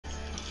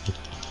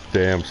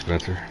Damn,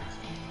 Spencer.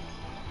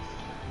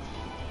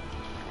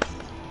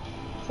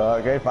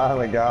 They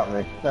finally got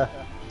me.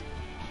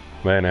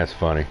 Man, that's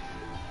funny.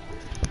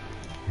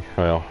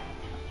 Well,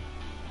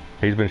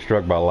 he's been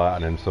struck by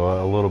lightning,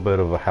 so a little bit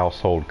of a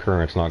household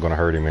current's not going to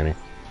hurt him any.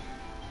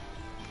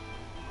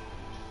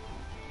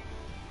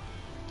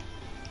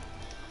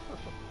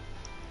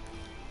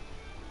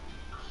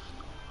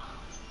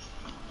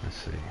 Let's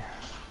see.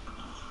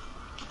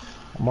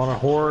 I'm on a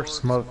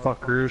horse,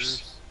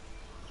 motherfuckers.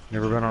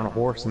 Never been on a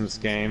horse in this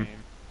game.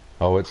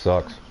 Oh, it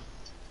sucks.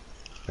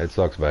 It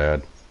sucks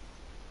bad.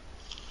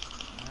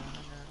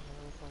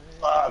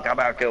 Fuck, I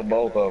about killed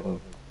both of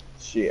them.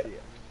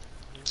 Shit.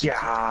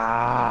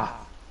 Yeah.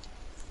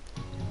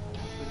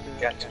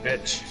 Gotcha,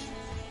 bitch.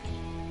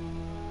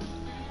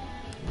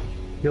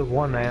 Killed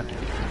one man.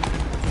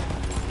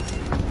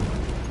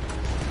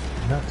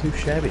 Not too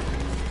shabby.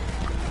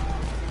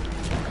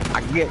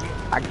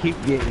 I keep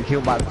getting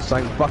killed by the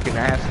same fucking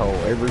asshole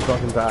every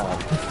fucking time.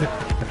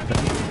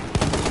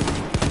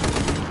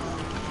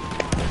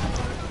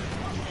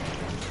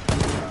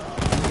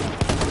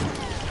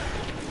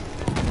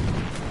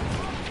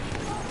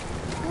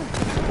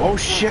 Oh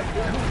shit! I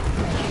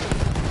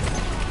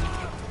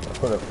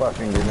put a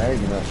fucking grenade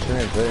in that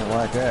shit, they didn't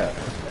like that.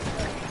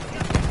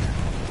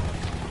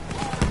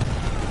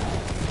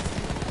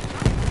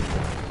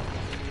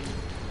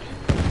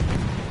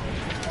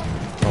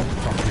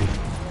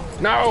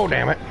 No,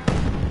 damn it.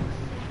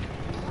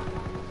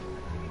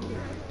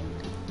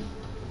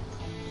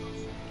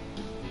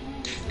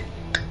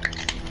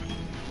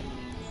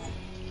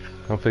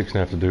 I'm fixing to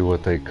have to do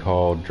what they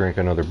call drink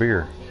another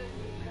beer.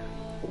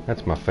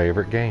 That's my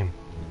favorite game.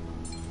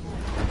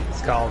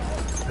 It's called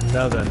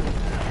Another.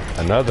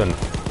 Another.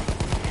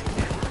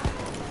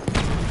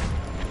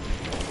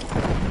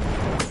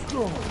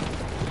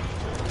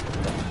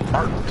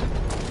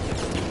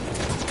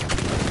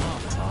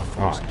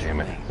 Oh, damn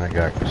it. That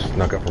guy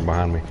snuck up from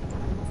behind me.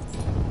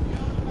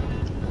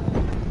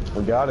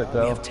 We got it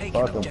though.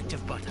 Fuck 'em.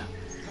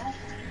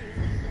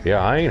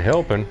 Yeah, I ain't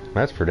helping.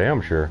 That's for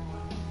damn sure.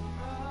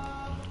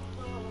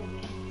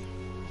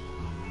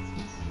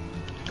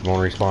 Come on,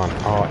 respawn.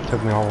 Oh, it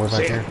took me all the way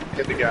back here.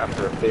 Hit the guy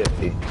for a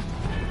 50.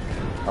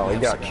 Oh, he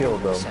got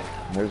killed though.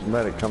 There's a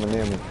medic coming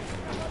in.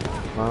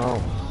 Oh.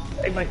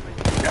 Hey, mate.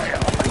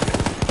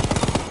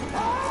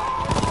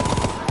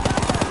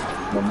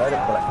 I'm a medic,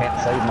 but I can't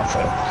save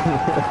myself.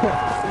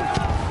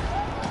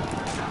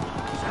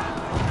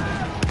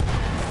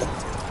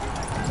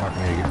 Fuck, I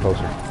need to get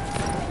closer.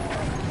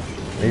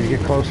 I need to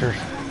get closer.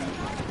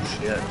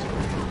 Shit.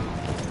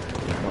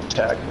 My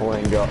attack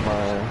plane got my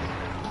ass.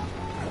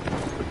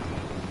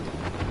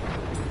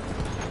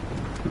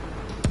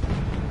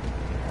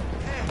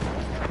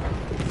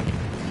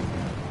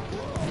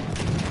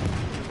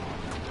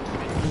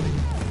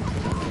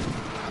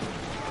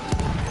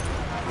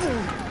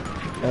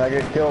 And I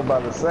get killed by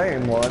the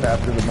same one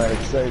after the medic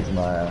saves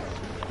my ass.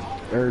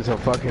 There's a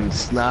fucking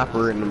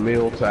sniper in the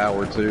mill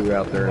tower too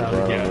out there in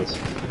front of us.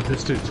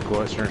 This dude's a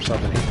question or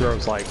something. He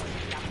throws like,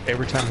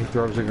 every time he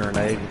throws a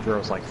grenade, he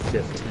throws like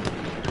 15.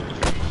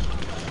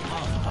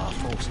 Our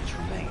forces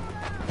remain.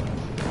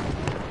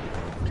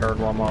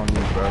 Turtle, I'm on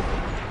you, bro.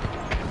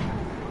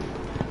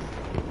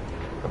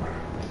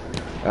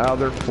 Oh,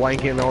 they're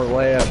flanking our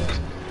left.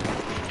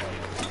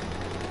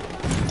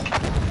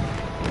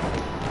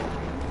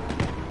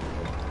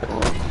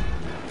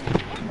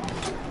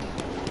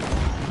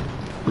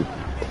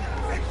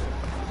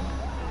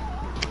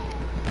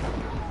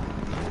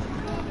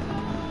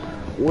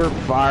 We're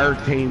fire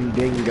team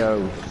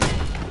dingoes.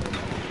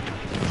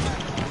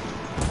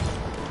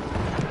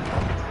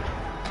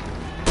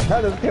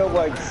 I just killed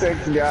like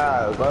 6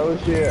 guys. Oh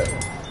shit.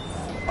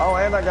 Oh,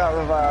 and I got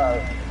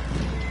revived.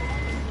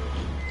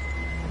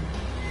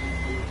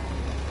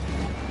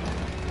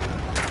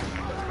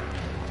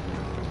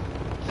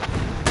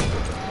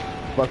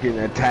 Fucking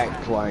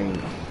attack plane.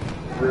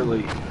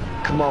 Really?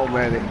 Come on,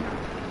 medic.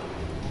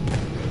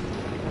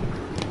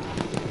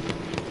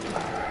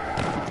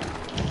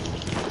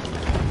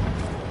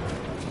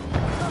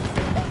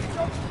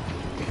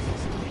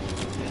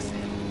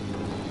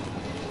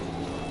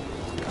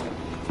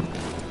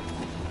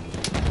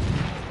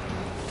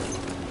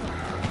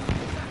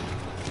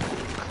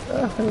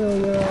 Hell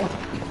yeah.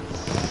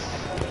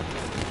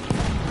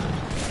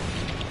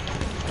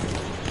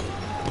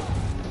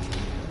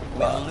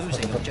 We are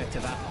losing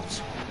objective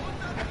apples.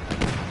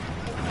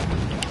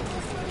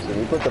 So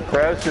we put the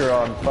pressure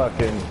on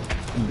fucking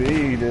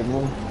B, didn't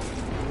we?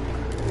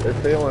 They're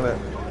feeling it.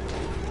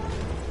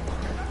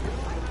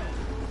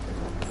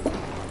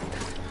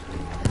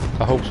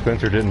 I hope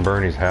Spencer didn't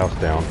burn his house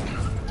down.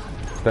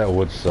 That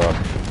would suck.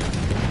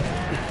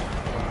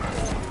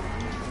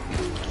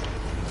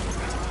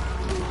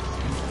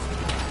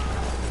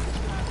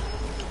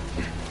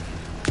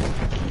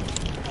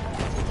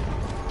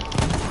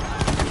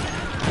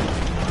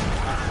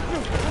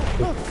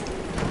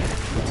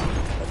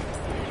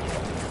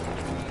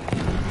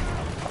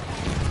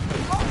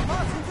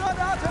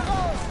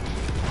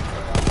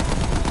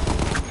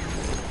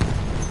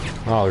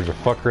 Oh, there's a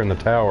fucker in the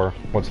tower.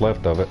 What's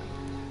left of it?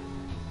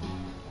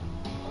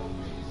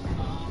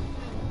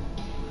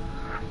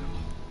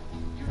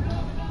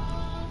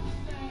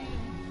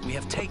 We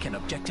have taken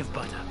objective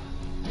butter.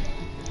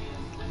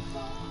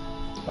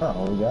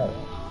 Oh, we got it.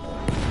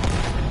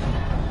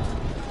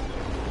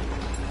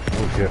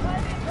 Oh shit.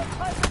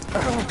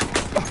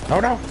 Oh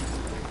no!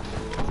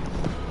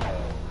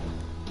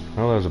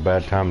 Well, that was a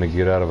bad time to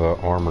get out of an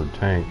armored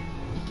tank.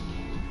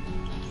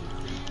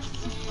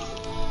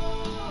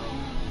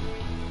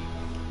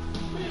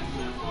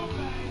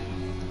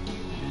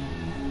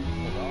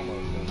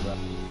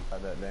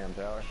 That damn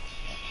tower.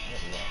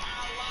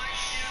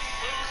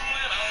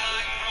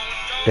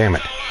 Damn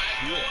it.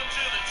 There's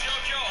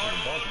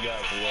a bunch of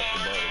guys who left the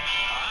boat.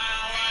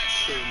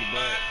 In the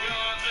back.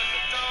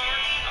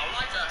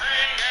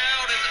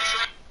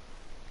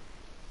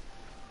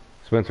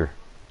 Spencer.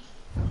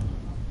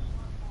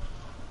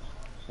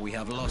 We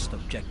have lost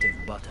objective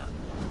butter.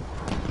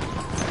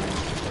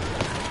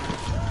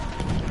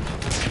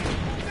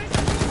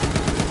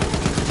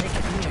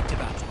 Taken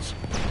objective apples.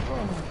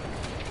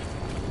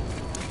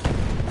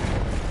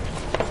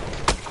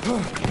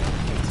 Huh.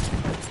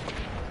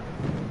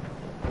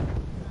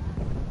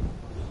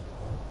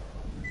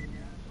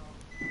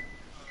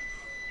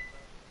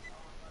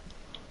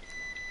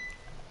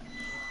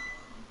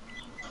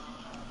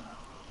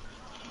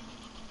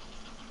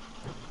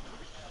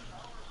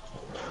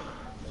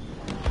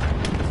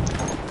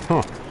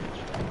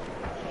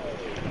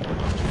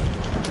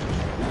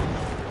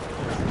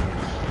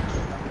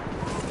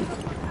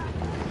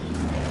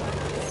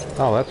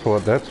 Oh,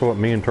 that's what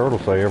me and Turtle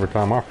say every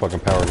time our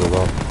fucking power goes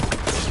off.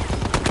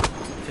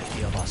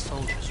 50 of our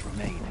soldiers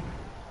remain.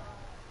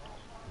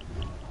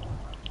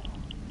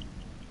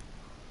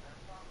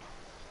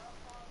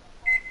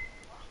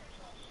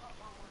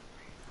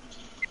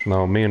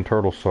 No, me and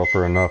Turtle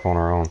suffer enough on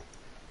our own.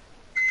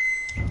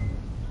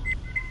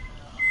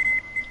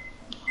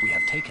 We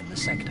have taken the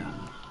sector.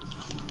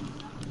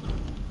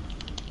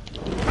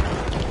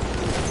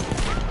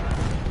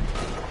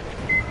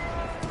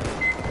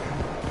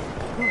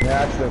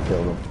 Yeah, I still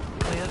killed him.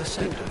 Clear the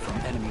sector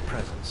from enemy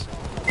presence.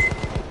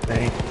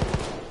 Dang.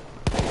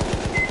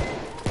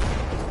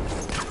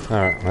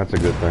 Alright, that's a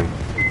good thing.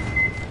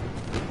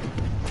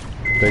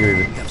 Take it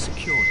We easy. have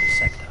secured the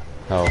sector.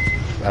 Oh,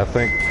 I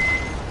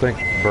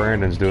think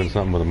Brandon's doing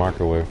something with a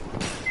microwave.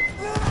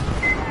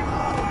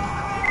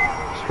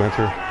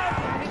 Spencer,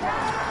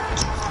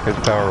 his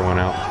power went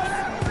out.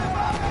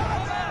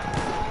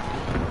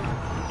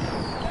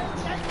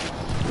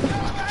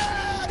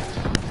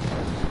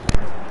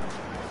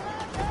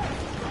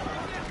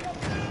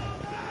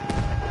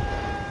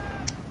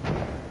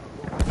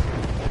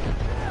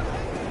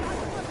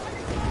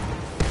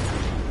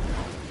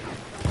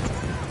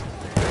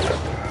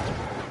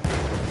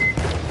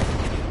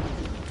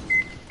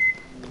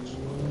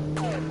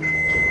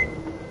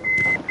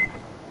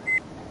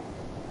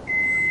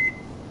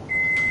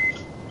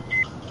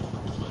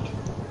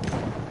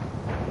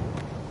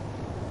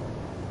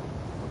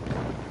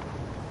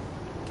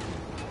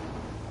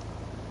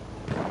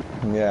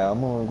 Yeah, I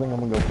think I'm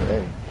gonna go for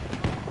A.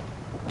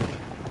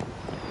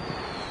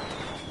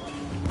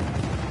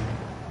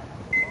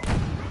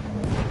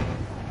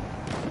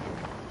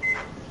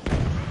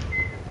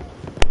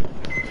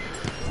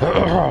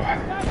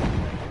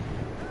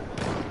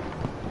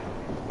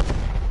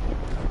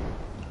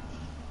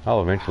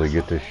 I'll eventually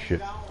get this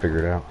shit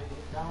figured out.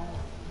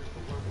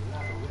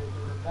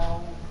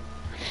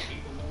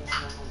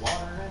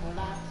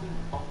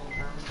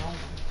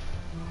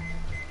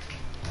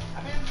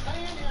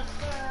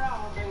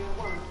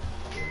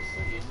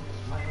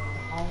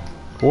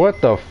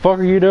 What the fuck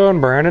are you doing,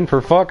 Brandon? For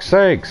fuck's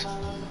sakes!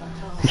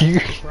 You...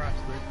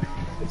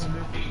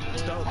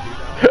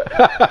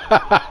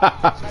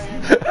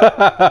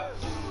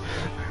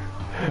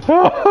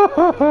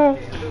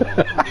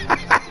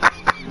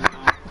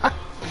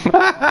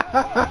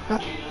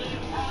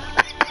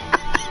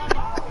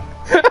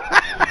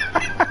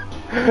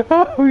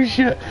 Oh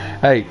shit!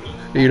 Hey,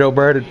 you know,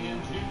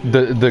 Brandon,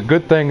 the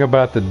good thing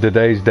about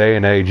today's day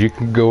and age, you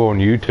can go on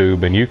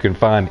YouTube and you can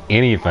find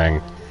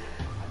anything,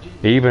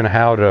 even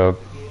how to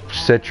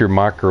set your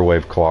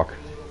microwave clock.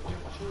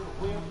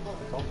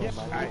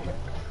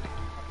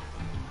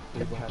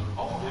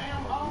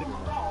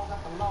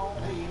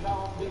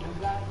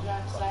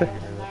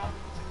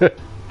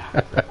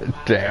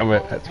 Damn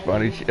it, that's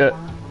funny shit.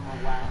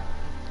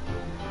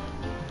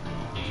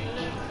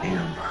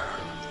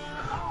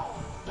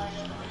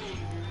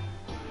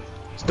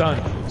 It's done.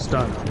 It's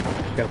done.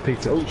 Got a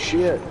pizza. Oh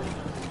shit!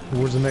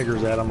 Where's the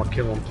niggers at? I'm gonna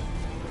kill them.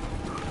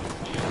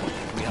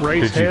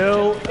 Raise Did you-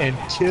 hell and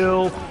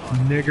kill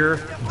nigger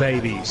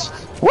babies.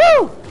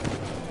 Woo!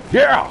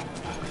 Yeah!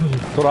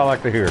 That's what I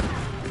like to hear.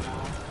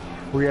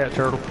 Where you at,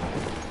 Turtle?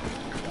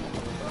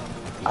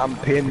 I'm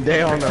pinned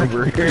down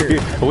over here.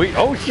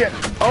 Oh shit!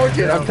 Oh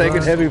shit! I'm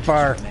taking heavy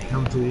fire.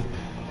 Come to you.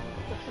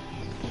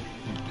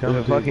 There's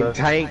a fucking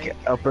tank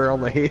up there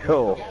on the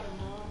hill.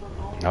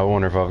 I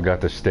wonder if I've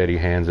got the steady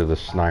hands of the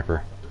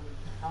sniper.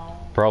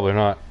 Probably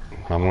not.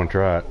 I'm gonna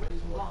try it.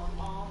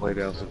 Lay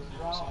down some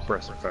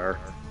suppressor fire.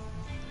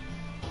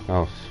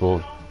 Oh,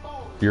 well,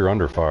 you're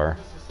under fire.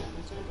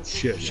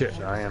 Shit,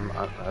 I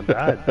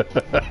died.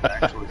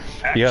 Actually,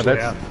 Yeah,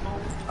 that's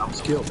I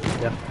was killed.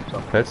 Yeah.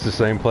 So. that's the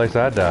same place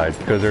I died,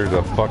 because there's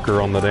a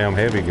fucker on the damn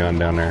heavy gun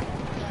down there.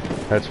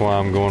 That's why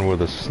I'm going with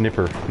the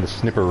snipper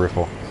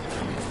rifle.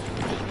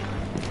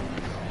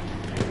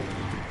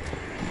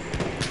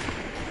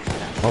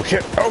 Oh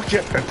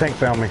shit, that tank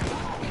found me.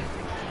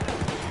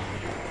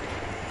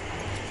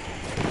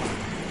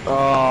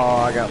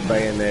 Oh, I got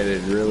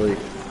bayoneted, really.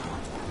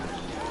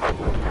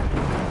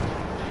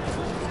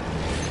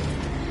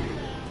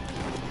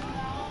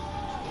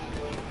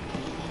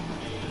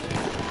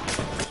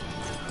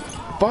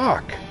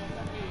 Fuck!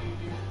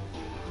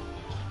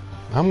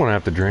 I'm gonna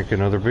have to drink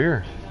another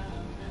beer.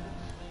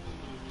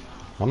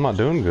 I'm not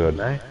doing good.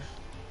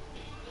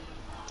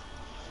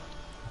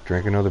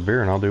 Drink another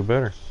beer and I'll do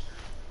better.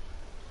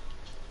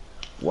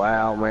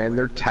 Wow, man,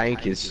 their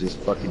tank is just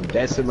fucking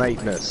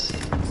decimating us.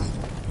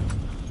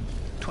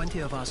 20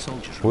 of our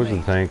soldiers Where's the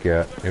remain. tank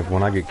at? If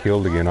when I get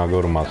killed again, I'll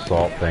go to my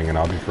salt thing and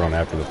I'll just run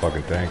after the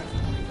fucking tank.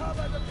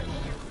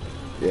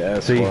 Yeah,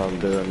 that's See, what I'm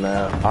doing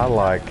now. I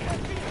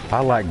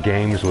like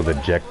games with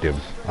objectives.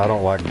 I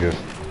don't like just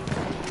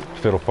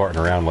fiddle farting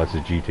around unless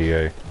it's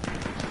GTA.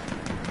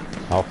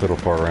 I'll fiddle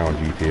fart around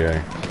with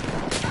GTA.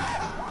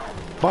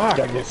 Fuck!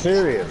 Gotta get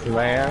serious,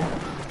 man.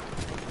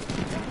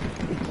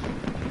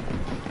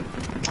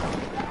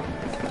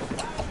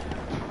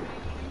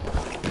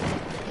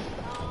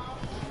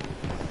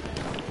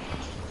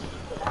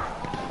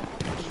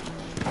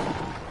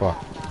 Fuck.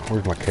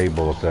 Where's my K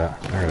bullets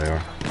at? There they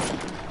are.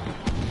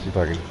 See if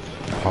I can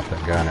pop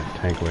that guy in that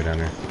tank way down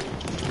there.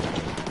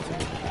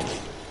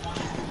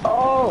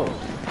 Oh!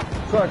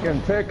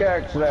 Fucking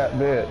pickaxe that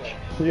bitch.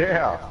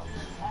 Yeah.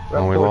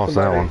 Oh, we lost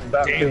that one.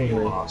 Damn,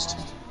 you lost.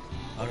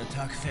 Our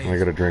attack failed. I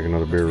gotta drink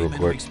another beer real Men of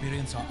quick.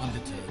 experience are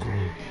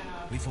undeterred.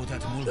 We fought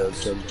at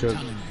Mulhouse, chug, chug.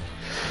 challenging.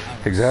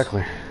 Ours.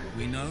 Exactly.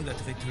 We know that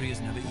victory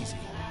is never easy.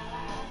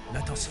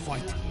 Let us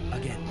fight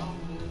again.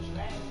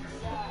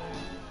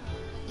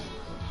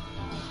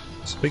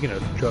 Speaking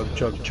of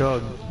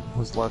chug, when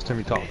was the last time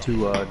you talked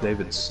to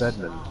David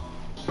Sedman?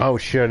 Oh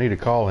shit, I need to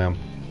call him.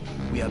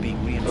 We are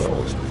being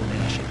reinforced with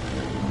an airship.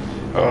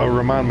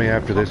 Remind me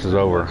after this is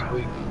over.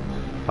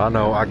 I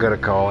know, I gotta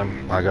call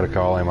him.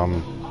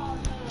 I'm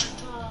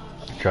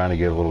trying to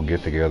get a little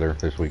get together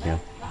this weekend.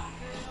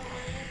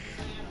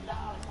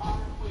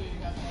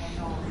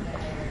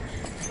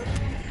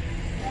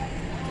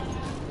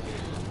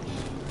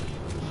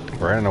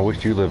 Brandon, I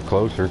wish you lived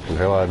closer, because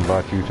hell, I'd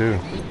invite you too.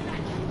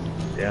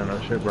 Yeah, no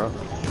shit, bro.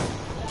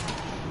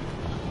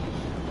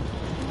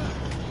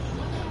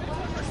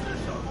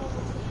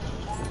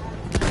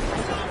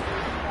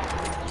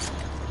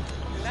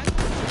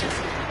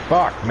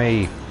 Fuck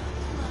me.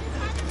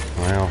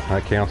 Well,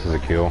 that counts as a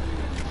kill.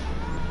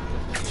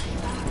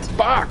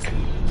 Fuck!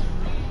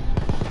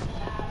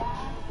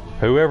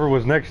 Whoever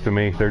was next to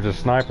me, there's a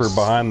sniper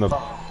behind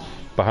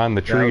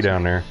the tree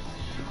down there.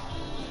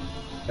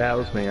 That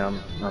was me.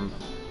 I'm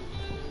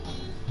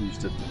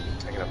used to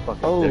taking a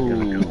fucking Oh. dick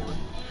in the corner.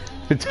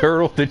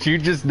 Turtle, did you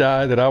just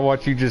die? Did I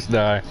watch you just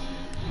die?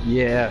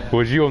 Yeah,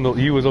 Was you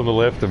was on the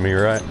left of me,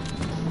 right?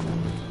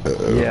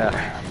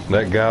 yeah.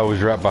 That guy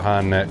was right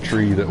behind that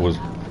tree that was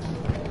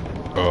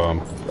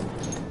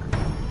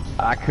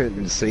I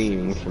couldn't see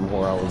him from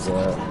where I was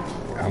at.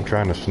 I'm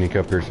trying to sneak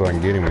up here so I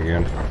can get him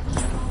again.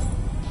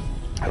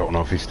 I don't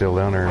know if he's still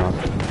down there or not.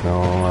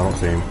 No, I don't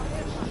see him.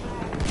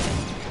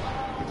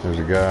 There's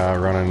a guy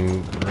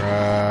running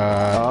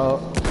right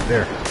Oh,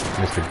 there.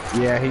 Missed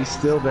him. yeah, he's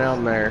still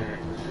down there.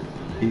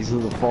 He's to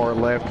the far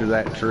left of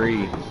that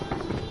tree.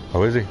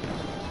 Oh, is he?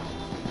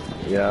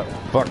 Yep.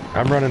 Fuck,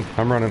 I'm running.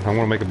 I'm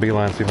gonna make a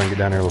beeline, see if I can get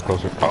down there a little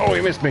closer. Oh,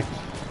 he missed me.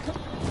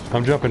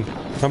 I'm jumping.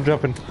 Come I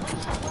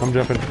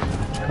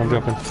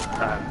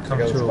got a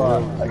to a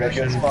spot. little I got a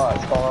good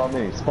spot. Spawn on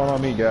me. Spawn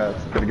on me, guys.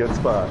 Got a good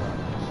spot.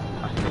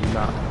 I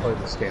cannot play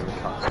this game in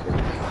costume.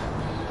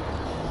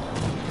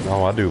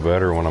 No, I do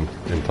better when I'm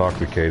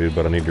intoxicated,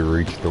 but I need to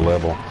reach the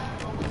level.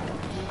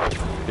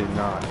 Did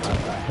not.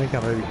 I think I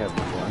maybe had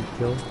one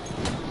kill.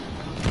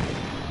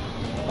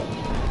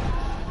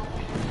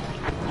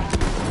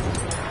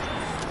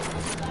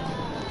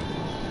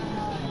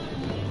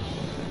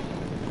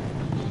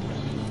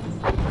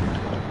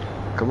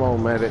 Come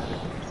on, medic.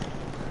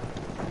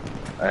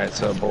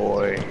 That's a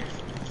boy.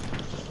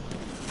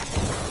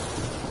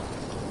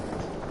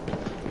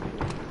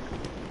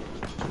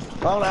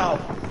 Oh no!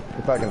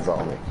 If I can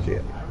saw me.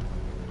 Shit.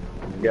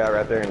 The guy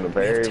right there in the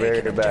very,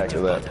 very back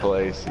of that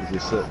place. He's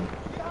just sitting.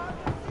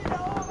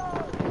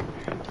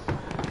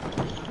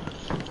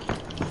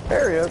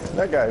 There he is.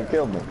 That guy who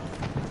killed me.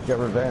 Got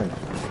revenge.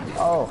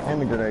 Oh,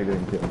 and the grenade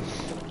didn't kill me.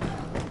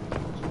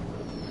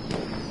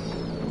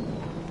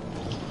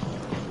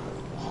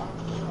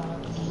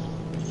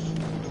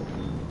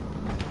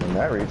 And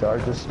that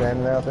retard's just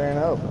standing out there in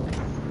the open.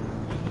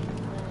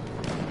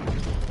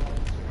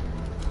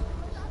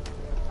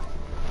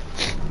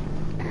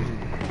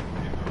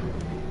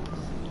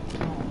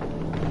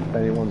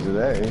 one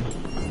today.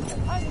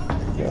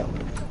 Yeah.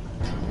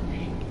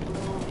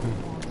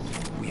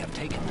 We have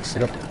taken the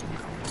sector.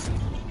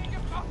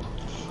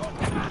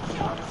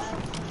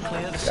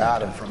 Clear the Got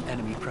sector him. from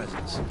enemy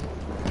presence.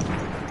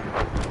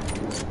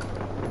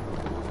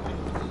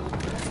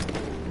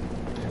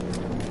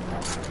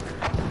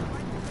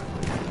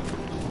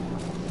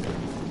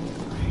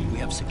 We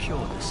have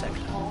secured the sector.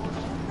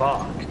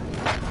 Fuck.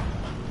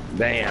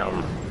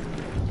 Damn.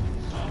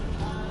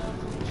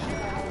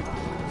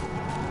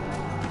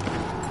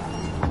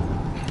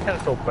 I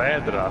feel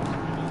bad that I,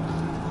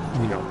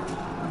 you know,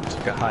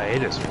 took a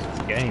hiatus from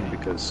this game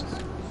because,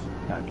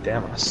 god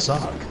damn, I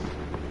suck.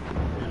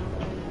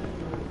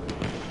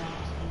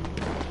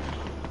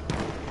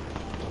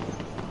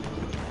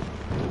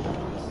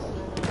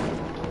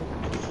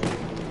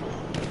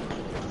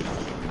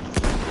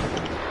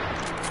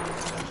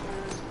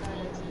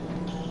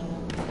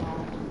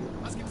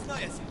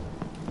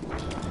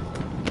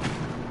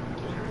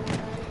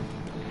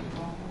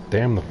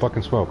 Damn the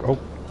fucking smoke. Oh,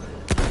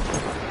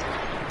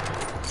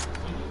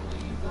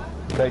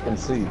 Taking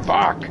seats.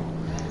 fuck.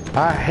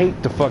 I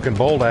hate the fucking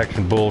bolt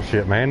action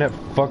bullshit, man. That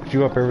fucks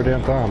you up every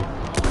damn time.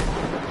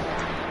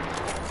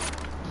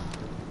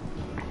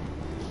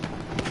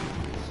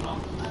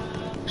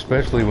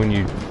 Especially when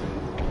you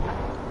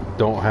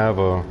don't have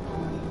a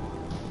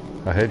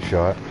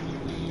headshot.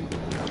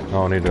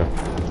 Oh, I need to...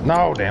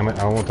 No, damn it.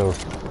 I want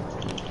those.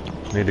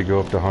 Need to go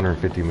up to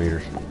 150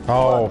 meters.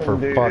 Oh, for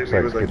Dude, fuck's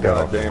sake, with a get that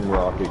off. goddamn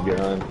rocket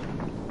gun.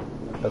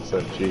 That's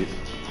so cheap.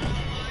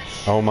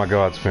 Oh my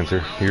god,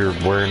 Spencer. You're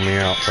wearing me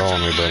out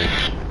calling me, buddy.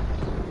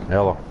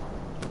 Hello.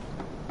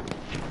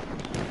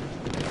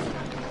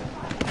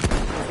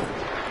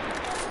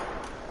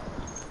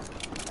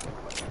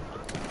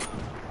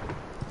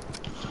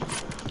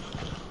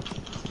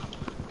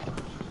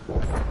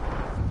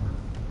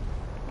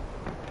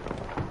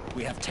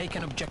 We have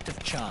taken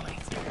objective Charlie.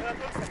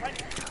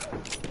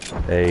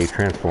 A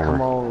transformer.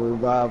 Come on,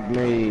 revive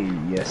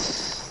me.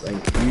 Yes,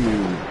 thank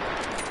you.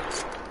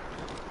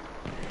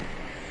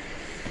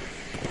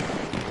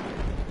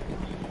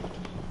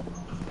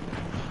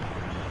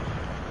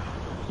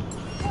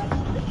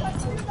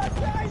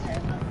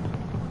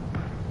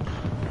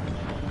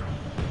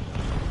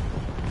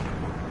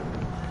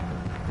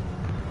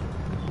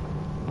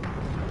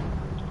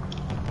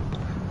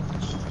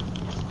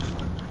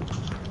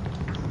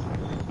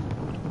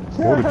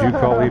 What did you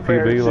call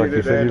EPB like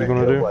you said you was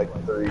gonna do?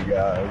 Like 3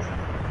 guys.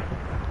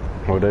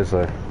 What'd they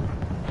say?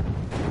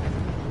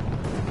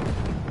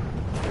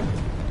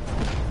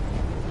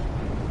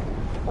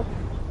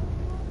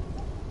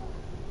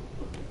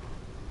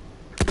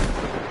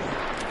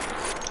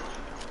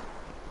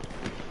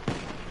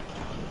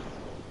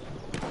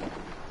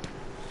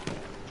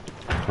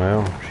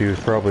 Well, she was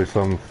probably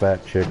some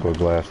fat chick with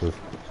glasses.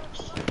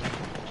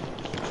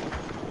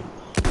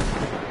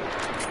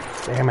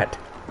 Damn it!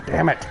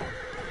 Damn it!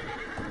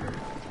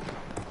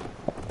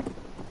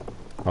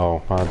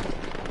 Oh,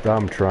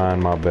 I'm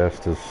trying my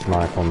best to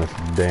snipe on this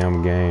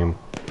damn game.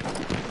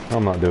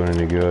 I'm not doing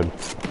any good.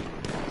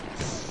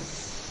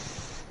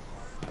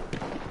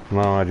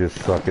 No, I just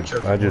suck at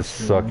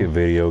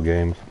video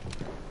games.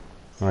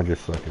 I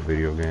just suck at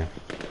video games.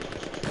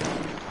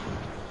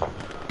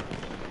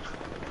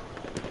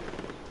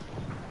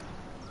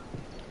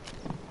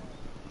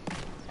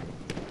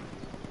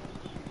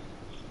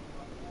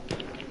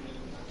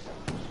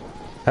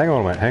 Hang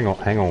on a minute,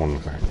 hang on a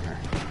minute.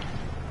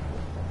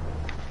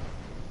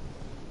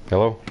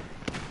 Hello?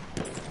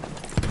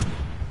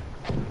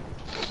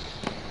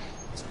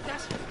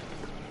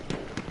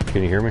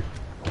 Can you hear me?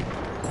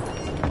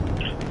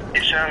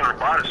 You sound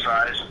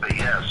roboticized, but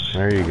yes.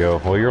 There you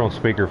go. Well, you're on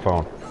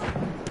speakerphone.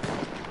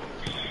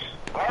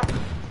 Well,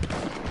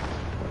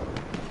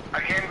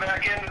 I came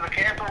back into the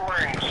camper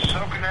wearing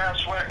soaking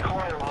ass wet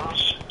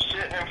clothes,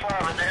 sitting in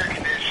front of an air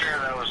conditioner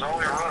that was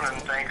only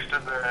running thanks to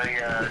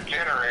the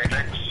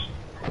generator.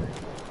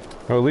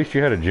 Well, at least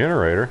you had a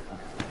generator.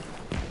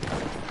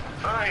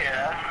 Oh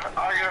yeah,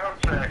 I go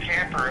up to the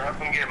camper up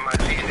and get my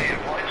TV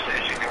and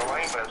PlayStation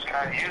going, but it's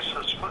kind of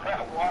useless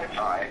without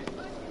Wi-Fi.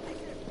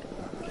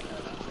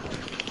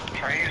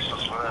 Kind of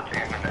useless without the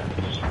internet.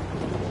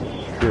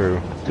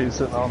 True. Two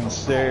sitting on the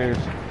stairs.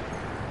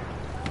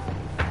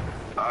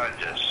 I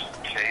just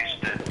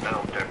tasted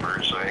Bell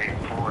Peppers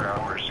 4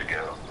 hours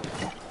ago.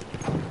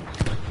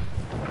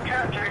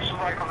 Kind of tasted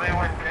like when they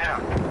went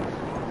down.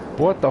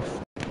 What the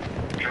f...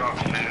 Drunk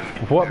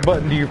food. What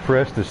button do you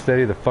press to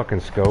steady the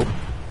fucking scope?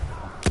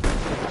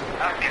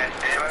 Okay,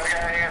 damn it, I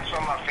got ants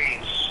on my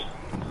feet.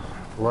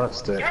 Left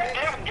stick.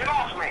 Get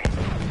off me!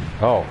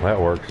 Oh, that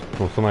works.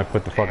 Well, somebody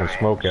put the fucking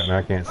smoke out and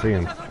I can't see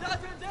him.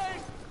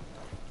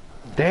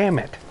 Damn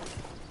it!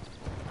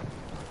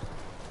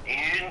 You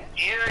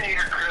and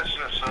your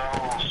Christmas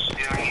elves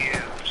giving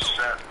you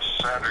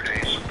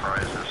Saturday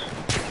surprises.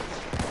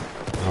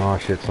 Oh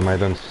shit, somebody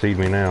done seed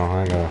me now.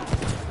 I gotta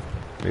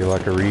be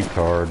like a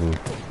retard and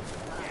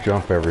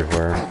jump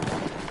everywhere.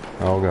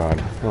 Oh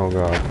god. Oh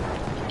god.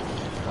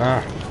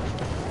 Ah.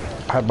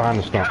 Hide behind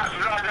the stump.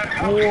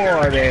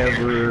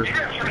 Whatever. You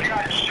guys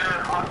forgot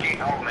shirt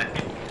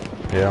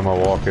Yeah, my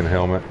walking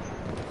helmet.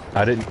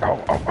 I didn't.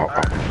 Oh. I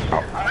didn't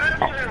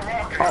say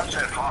walking, I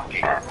said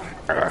hockey.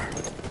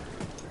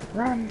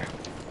 Run.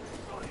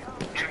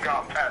 You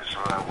got past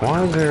that.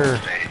 Why is there?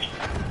 Stage.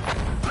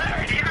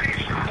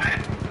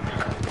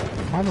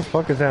 Why the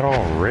fuck is that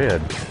all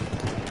red?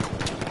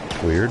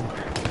 Weird.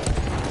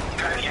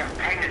 Because you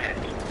painted it.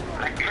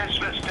 Like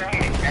Christmas Day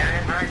and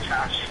in Ray's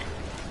house.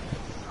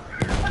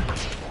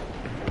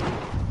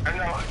 I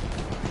know it.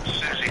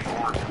 Susie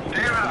Ford. Damn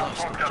it, I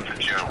fucked up the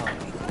joke.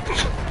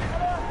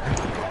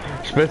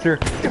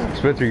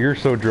 Spencer, you're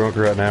so drunk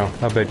right now.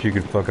 I bet you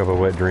could fuck up a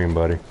wet dream,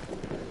 buddy.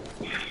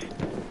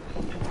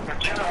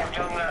 Until I've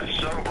done that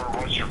sober,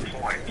 what's your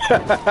point?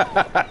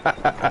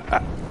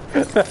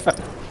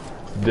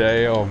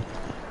 Damn.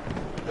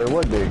 There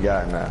would be a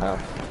guy in that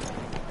house.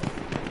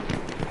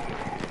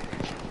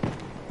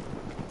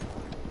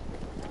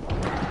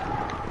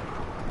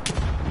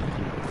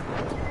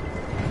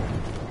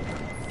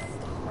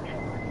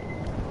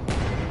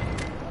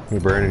 Hey,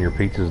 Brandon, your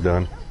pizza's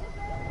done.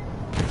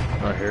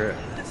 I hear it.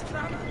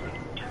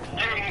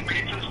 Ding,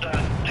 pizza's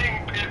done.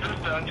 Ding, pizza's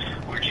done.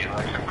 Would you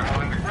like some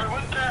garlic bread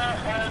with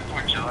that?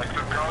 Would you like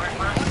some garlic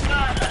bread with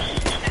that?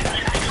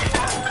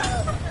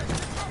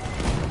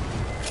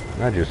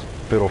 I just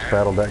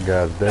fiddle-faddled that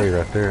guy's day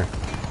right there.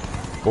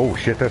 Oh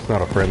shit, that's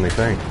not a friendly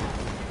thing.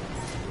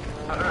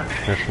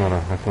 That's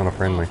not a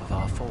friendly.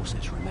 Our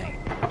forces remain.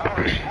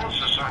 Our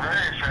forces are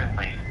very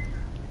friendly.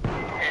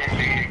 If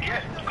you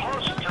get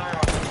closer to them,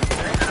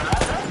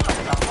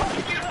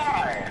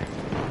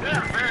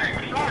 they're very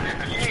excited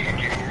to see you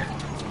again.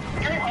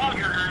 Go hug a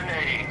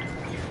grenade.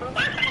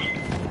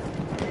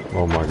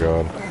 Oh my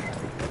god.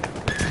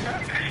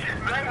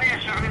 That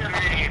needs to be a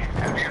name.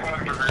 Have you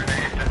hugged a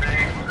grenade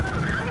today?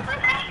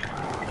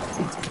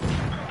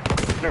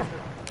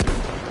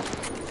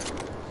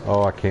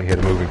 Oh, I can't hit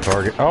a moving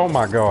target. Oh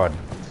my god.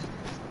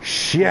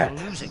 Shit.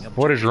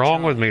 What is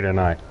wrong with me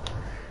tonight?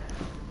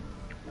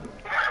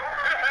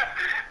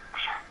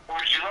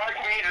 Would you like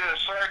me to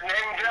start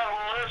name down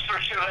the list, or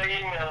should I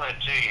email it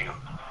to you?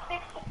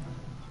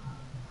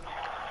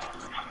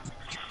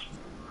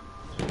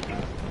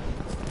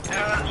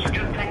 Yeah, that's a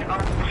good thing.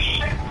 Oh,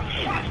 shit.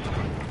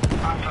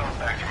 I fell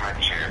back in my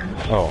chair.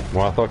 Oh,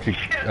 well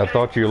I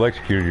thought you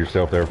electrocuted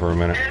yourself there for a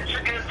minute. It's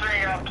a good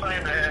thing I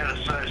planned ahead of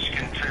such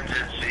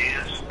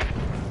contingencies.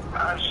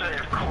 I've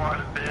saved quite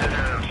a bit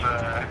of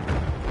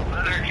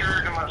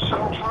literature to my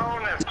cell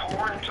phone and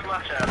porn to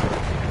my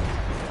tablet.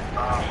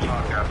 Oh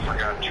fuck, I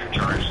forgot to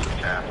charge the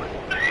tablet.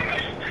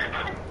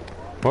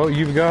 Well,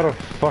 you've got a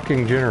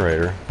fucking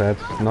generator.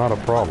 That's not a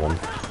problem.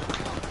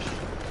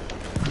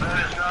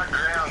 That is not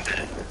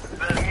grounded.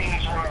 That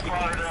means when I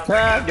fire it up,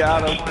 Ah,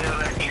 got him. actually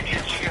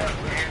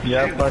electrocutes you.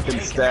 Yeah, fucking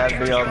stabbed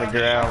me on the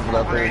ground,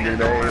 but I threw a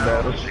grenade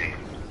at him.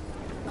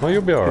 Well,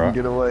 you'll be Couldn't alright.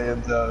 get away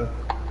in time.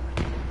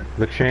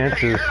 The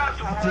chances...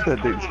 That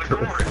dude's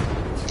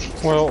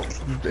pissed. Well,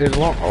 as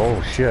long...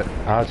 Oh, shit.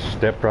 I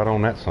stepped right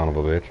on that son of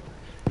a bitch.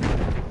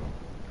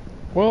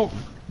 Well,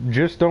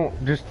 just don't...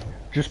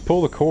 Just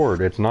pull the cord.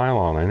 It's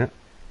nylon, ain't it?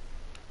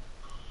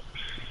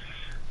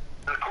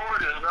 The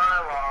cord is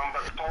nylon,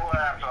 but the pole I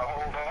have to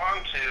hold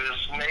on to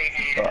is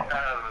made out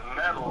of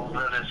metal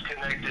that is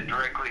connected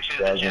directly to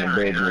the Guys in the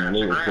generator bedroom as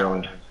knew it was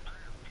ground. going.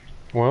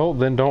 Well,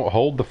 then don't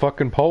hold the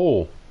fucking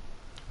pole.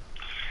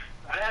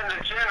 Then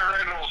the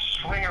generator will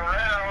swing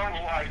around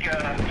like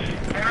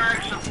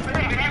Eric's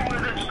baby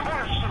with its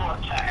cord still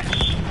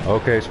attached.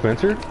 Okay,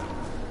 Spencer.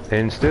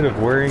 Instead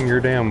of wearing your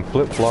damn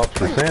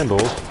flip-flops or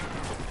sandals...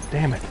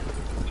 Damn it.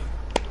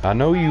 I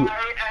know you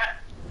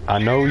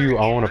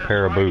own a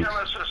pair of boots.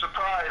 It's a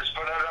surprise,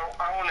 but I don't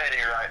own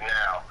any right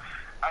now.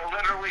 I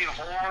literally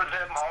wore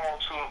them all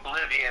to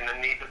oblivion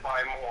and need to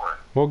buy more.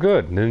 Well,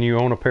 good. Then you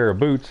own a pair of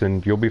boots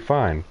and you'll be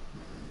fine.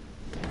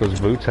 Those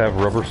boots have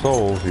rubber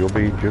soles. You'll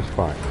be just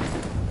fine.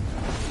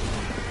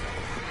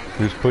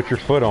 Just put your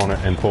foot on it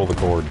and pull the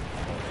cord.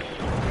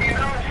 You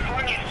know,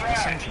 funny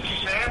fact,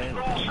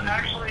 sandals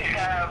actually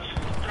have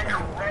thicker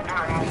rubber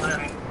on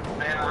them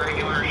than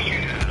regular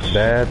shoes.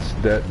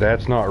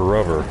 That's not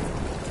rubber.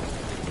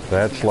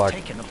 That's like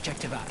Taken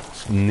objective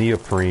apples.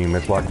 neoprene.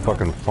 It's like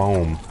fucking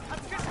foam.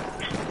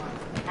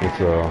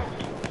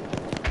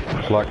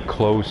 It's like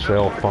closed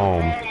cell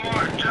foam.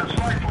 Walmart, just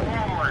like the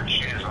Walmart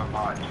shoes I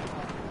bought.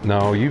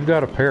 No, you've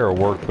got a pair of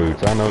work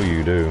boots. I know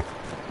you do.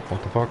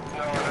 What the fuck? No,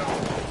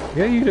 no.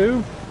 Yeah, you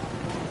do.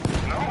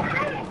 No,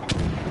 no.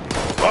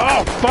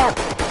 Oh, fuck!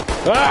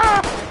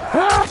 Ah!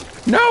 Ah!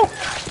 No!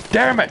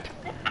 Damn it!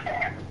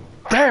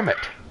 Damn it!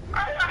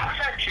 I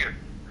affect you.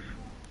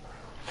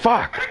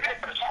 Fuck! I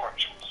get the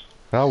torches.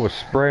 I was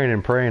spraying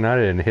and praying I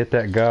didn't hit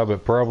that guy,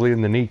 but probably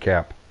in the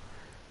kneecap.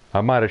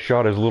 I might have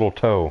shot his little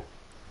toe.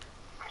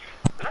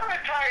 Let me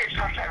tell you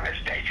something, Miss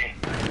Daisy.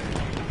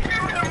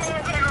 You've been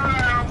moving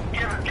around,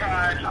 giving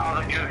guys all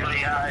the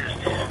googly eyes.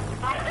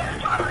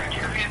 I'm gonna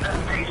give you the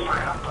face for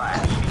a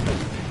blast.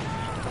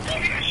 You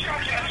can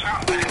shut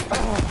yourself.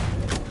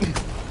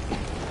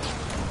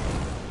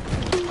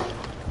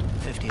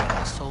 50 of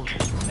our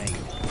soldiers remain.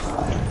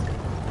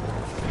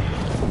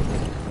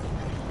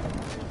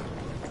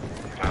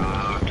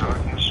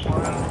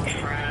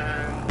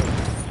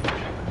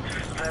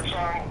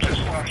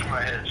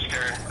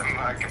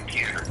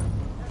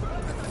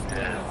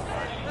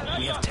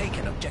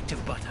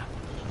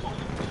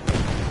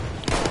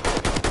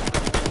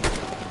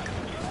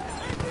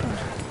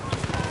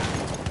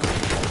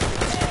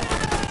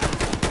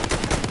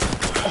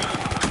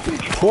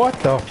 What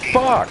the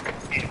fuck?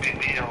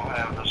 Maybe you'll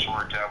have this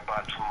worked out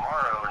by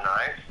tomorrow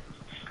night.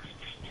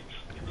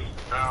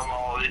 I'm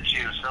all itchy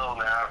as hell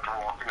now after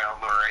walking out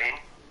in the rain.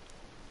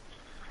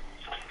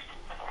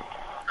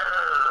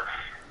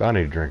 I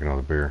need to drink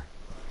another beer.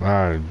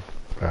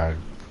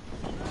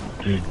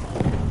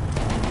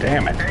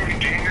 Damn it. Hey,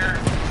 Junior.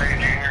 Hey,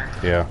 Junior.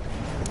 Yeah.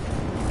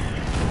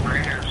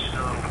 Brandon's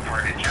still in the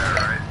party chat,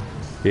 right?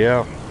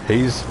 Yeah,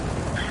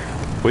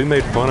 we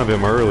made fun of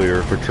him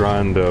earlier for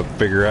trying to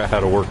figure out how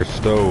to work a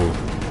stove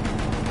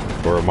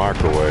or a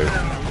microwave.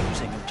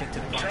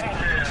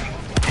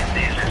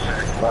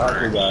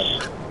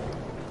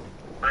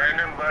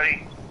 Brandon,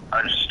 buddy,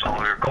 I just stole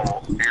your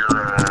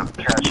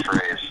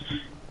catchphrase.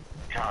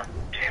 God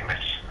damn it.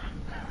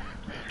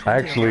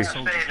 Actually, Say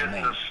it in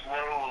the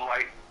slow,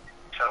 light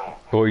tone.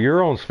 well,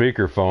 you're on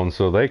speakerphone,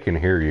 so they can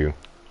hear you.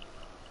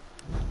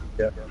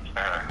 Yep.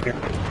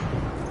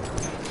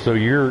 So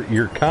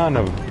you're kind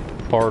of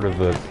part of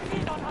the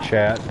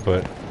chat,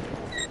 but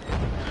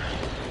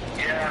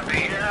Yeah, but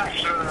you have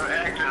to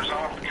act as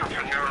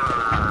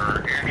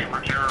entrepreneur,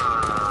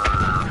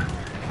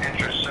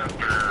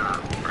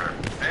 interceptor.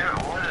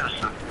 Yeah, what is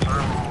the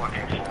term I'm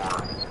looking for?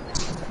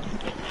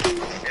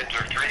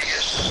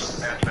 Intertrigus.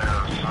 That's how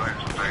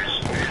science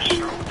based nation.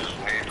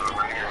 You're the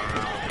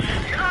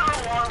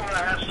one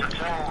that has to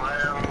tell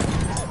them.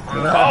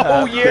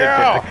 oh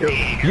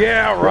yeah,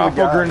 yeah,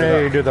 rifle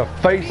grenade to the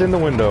face in the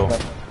window.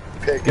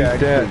 Eat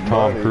that,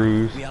 Tom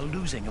Cruise. We are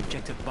losing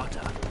objective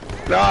butter.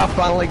 Oh, I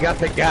finally got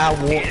the guy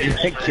wanting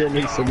to kill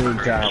me so many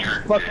times.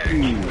 Fuck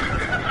you.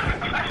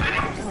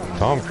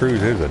 Tom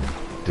Cruise is a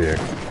dick.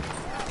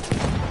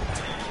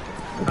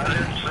 I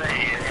didn't say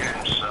he hit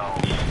himself.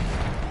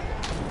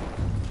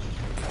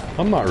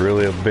 I'm not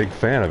really a big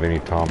fan of any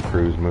Tom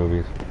Cruise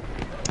movies.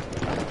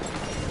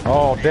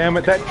 Oh, damn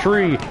it, that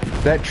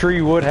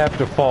tree would have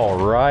to fall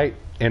right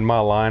in my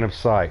line of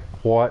sight.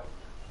 What?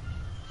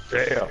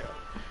 Damn.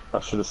 I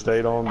should have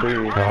stayed on B.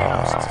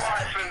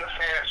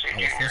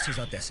 Our forces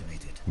are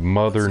decimated.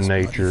 Mother This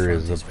Nature bloody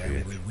is a front where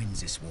bitch. we will win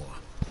this war.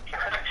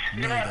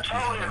 Know that we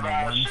have only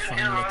one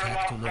final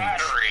attack to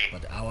launch,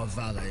 but our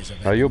valor is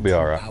Oh, you'll be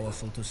alright.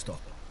 powerful to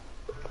stop.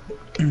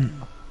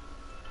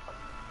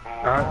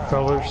 Alright,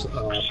 fellas.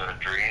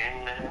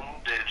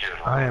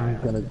 I am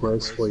going to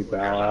gracefully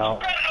bow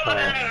out.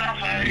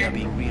 We are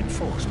being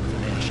reinforced with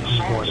an airship.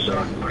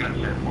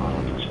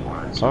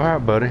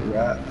 Alright, buddy.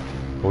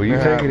 Well, you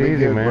take it Be easy,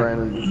 good, man.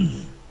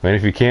 Brandon. Man,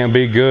 if you can't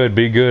be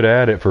good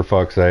at it, for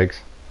fuck's sakes.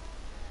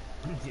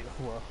 Yeah,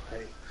 well,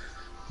 hey,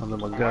 I'm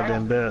doing my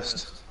goddamn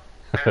best.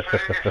 If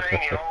anything,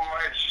 you all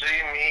might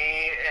see me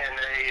in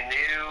a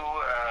new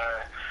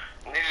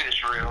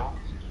newsreel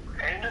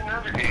and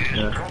another news.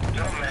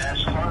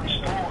 Dumbass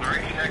uninstalled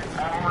reconnect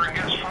power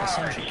against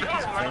fire.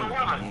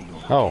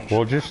 Oh,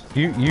 well, just,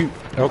 you,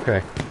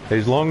 okay.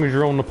 As long as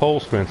you're on the pole,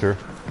 Spencer.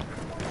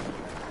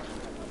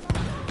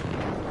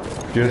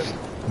 Just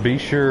be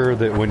sure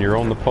that when you're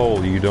on the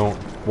pole, you don't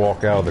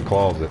walk out of the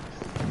closet.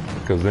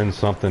 Because then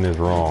something is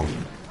wrong.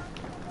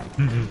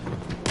 I'm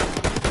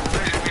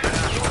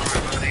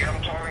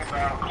talking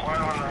about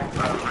climbing up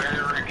that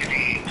very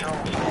rickety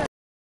telephone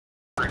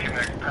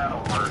reconnect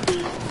power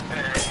and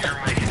you're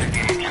making a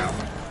gauge up.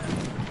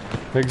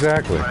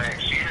 Exactly.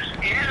 Thanks.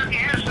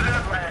 Use it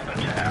as my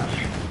epitaph.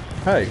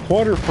 Hey,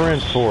 what are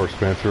friends for,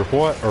 Spencer?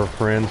 What are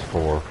friends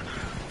for?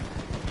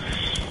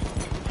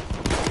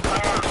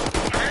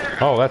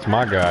 Oh, that's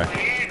my guy.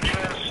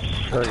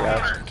 Sure,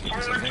 guys.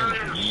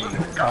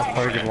 I'll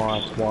play the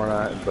line tomorrow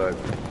night, but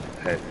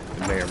Hey, it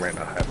may or may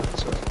not happen,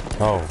 so.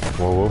 Oh,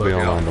 well, we'll be Look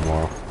online out.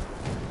 tomorrow.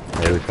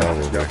 At least I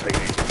will be. Y'all take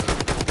it easy.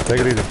 Take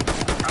it easy.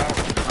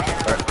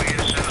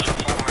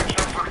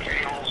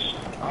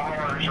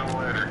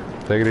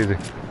 Take it easy.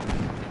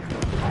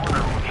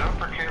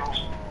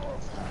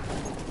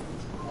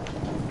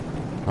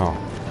 Oh.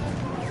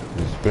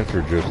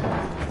 Spencer just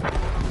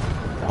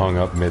hung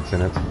up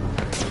mid-sentence.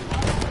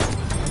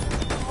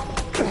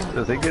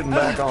 Is he getting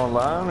back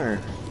online or?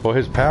 Well,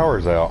 his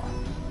power's out.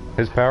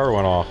 His power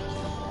went off.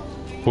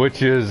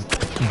 Which is,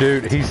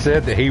 dude, he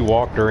said that he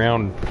walked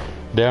around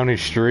down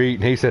his street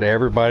and he said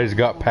everybody's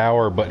got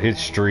power but his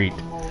street.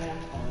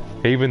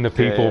 Even the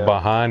people Yeah.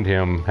 behind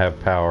him have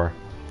power.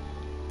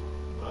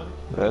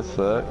 That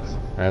sucks.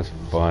 That's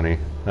funny.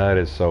 That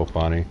is so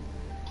funny.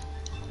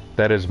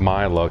 That is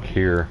my luck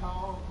here.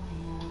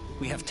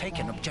 We have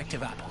taken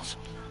objective apples.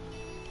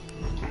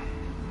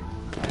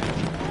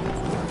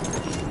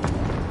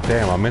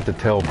 Damn, I meant to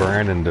tell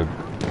Brandon to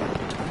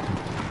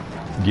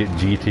get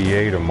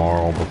GTA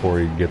tomorrow before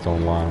he gets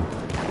online.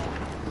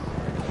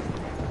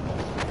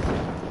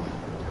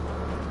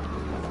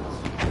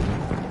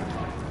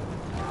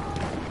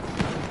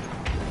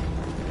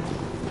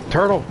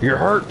 Turtle, you're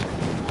hurt.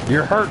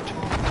 You're hurt.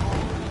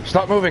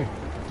 Stop moving.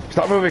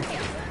 Stop moving.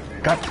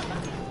 God.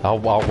 I'll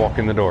walk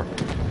in the door.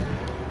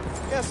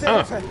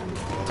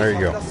 There you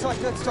go.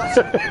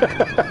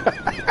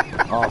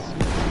 Awesome.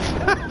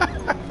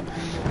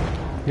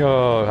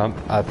 Oh,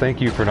 I thank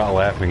you for not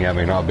laughing at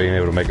me not being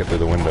able to make it through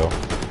the window.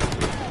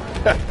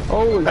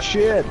 Holy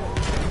shit.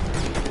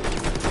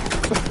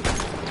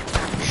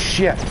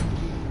 shit.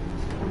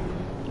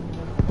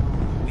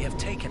 We have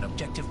taken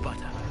objective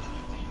butter.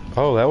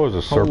 Oh, that was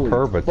a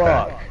superb Holy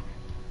attack. fuck.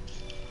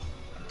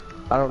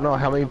 I don't know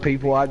how many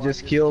people I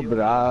just killed, but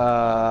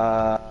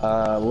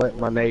I let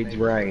my nades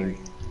rain.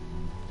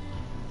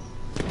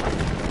 I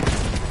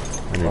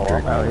need to drink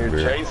Out another here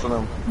beer. chasing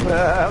them.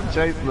 I'm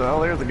chasing them.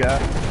 Oh, there's a guy.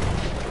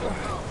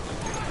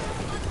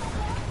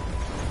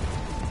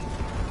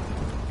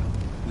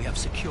 We have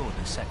secured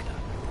the sector.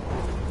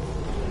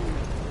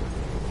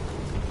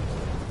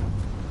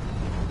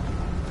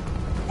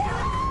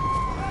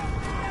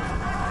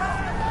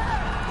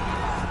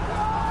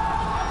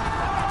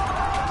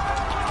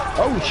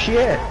 Oh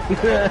shit!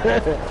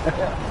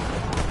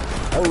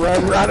 I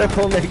ran right up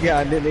on that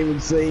guy and didn't even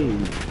see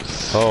him.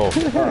 Oh,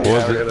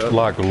 was it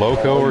like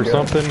Loco or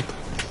something?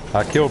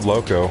 I killed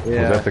Loco.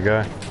 Yeah. Was that the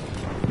guy?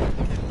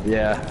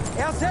 Yeah.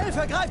 Erste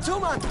Hilfe, greif zu,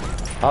 Mann!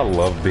 I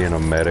love being a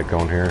medic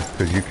on here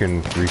because you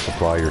can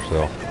resupply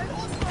yourself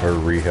or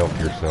re-health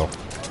yourself.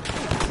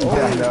 Oh,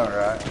 I know,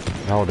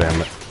 right? Oh damn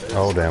it!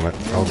 Oh damn it!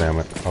 Oh damn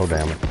it! Oh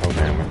damn it! Oh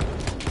damn it!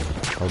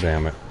 Oh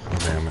damn it! Oh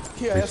damn it!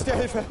 Hier, Erste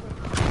Hilfe!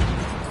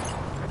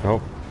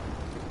 Nope.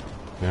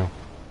 No,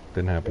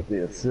 didn't happen.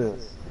 The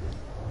assist.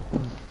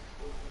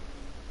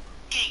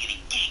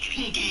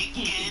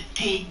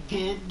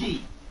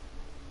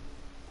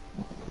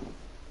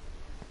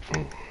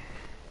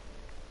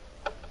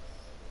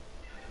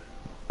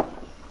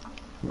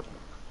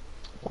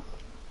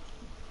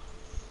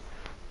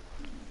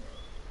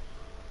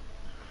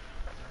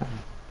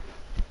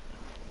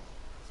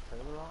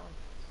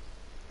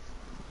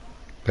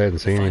 I hadn't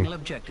seen Final him.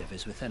 objective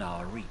is within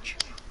our reach.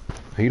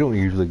 He don't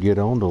usually get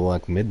on till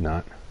like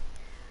midnight.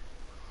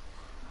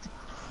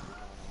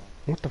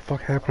 What the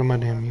fuck happened to my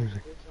damn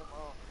music?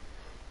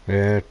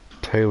 Yeah,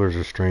 Taylor's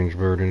a strange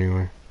bird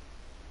anyway.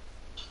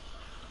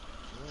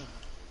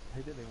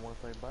 He didn't even want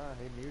to say bye.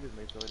 He muted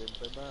me, so he didn't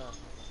say bye.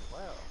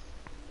 Wow.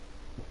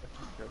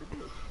 Jody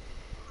Bush.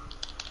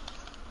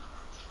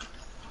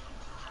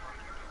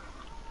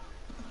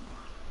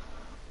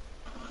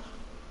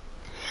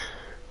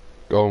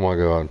 Oh my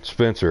god,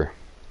 Spencer.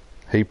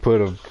 He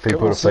put a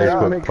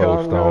Facebook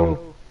post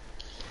on.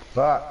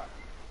 Fuck.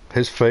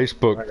 His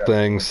Facebook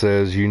thing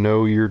says, you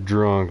know you're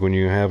drunk when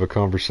you have a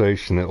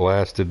conversation that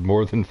lasted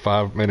more than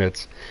 5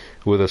 minutes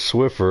with a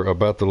Swiffer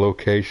about the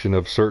location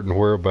of certain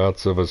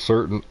whereabouts of a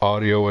certain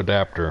audio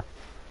adapter.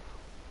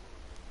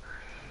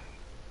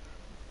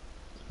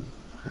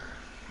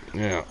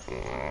 Yeah,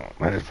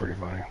 that is pretty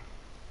funny.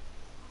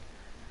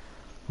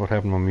 What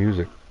happened to my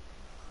music?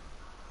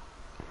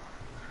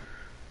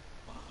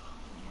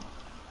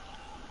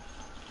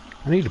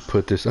 I need to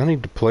put this, I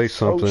need to play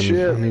something.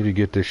 shit. I need to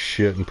get this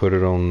shit and put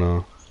it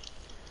on,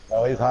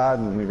 Oh, he's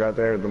hiding. He's right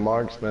there at the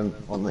marksman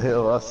on the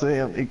hill. I see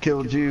him. He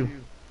killed you.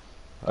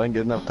 I didn't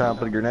get enough time to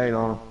put a grenade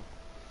on him.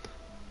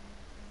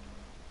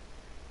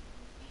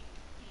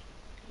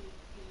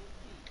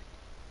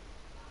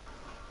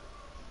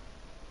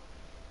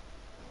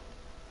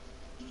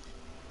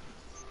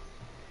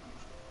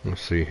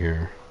 let's see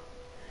here.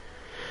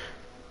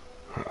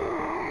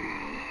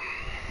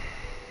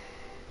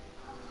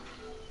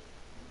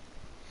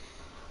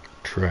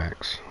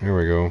 Tracks. Here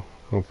we go.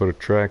 We'll put a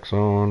tracks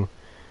on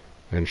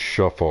and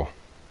shuffle.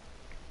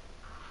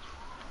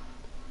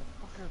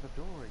 Fuck the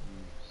door, you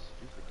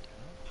stupid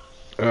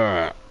cunt.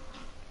 Alright.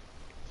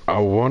 I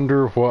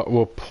wonder what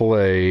will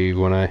play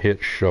when I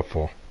hit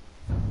shuffle.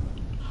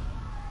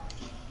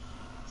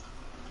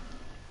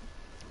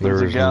 There's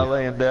a There's guy no,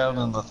 laying down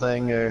in the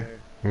thing there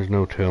there's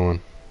no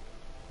telling.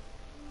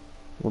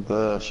 with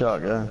the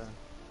shotgun.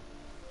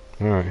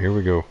 Alright, here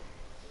we go.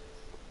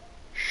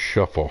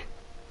 Shuffle.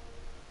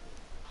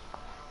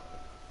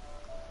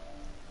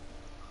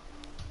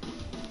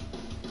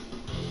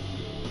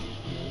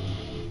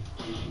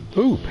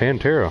 Ooh,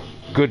 Pantera.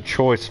 Good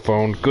choice,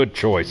 phone. Good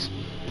choice.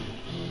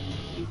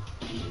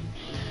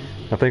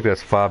 I think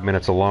that's 5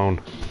 minutes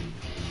alone.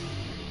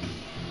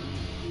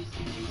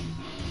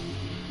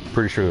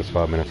 Pretty sure that's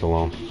 5 minutes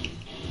alone.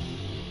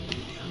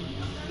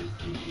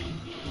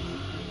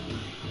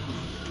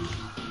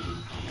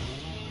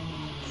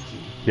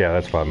 Yeah,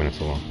 that's 5 minutes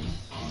alone.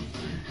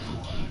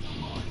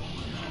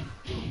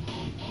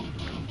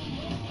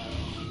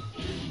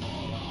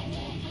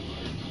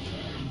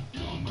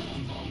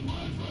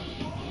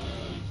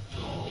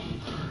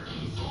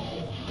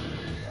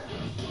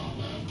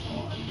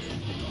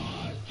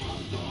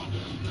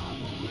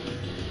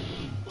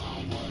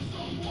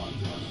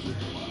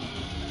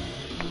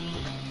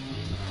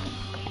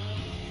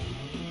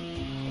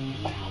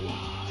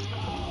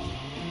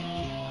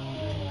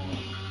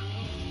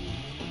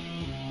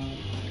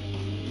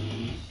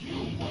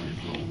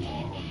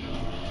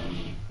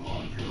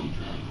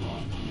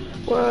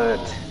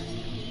 What?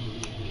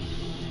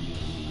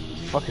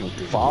 Fucking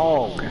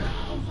fog.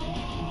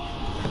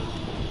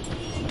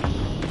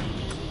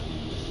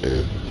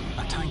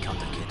 A tank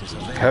hunter kit is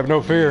available. Have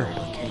no fear. at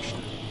your location.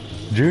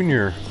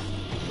 Junior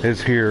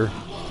is here.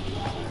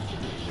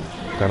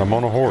 And I'm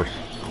on a horse.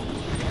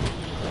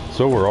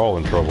 So we're all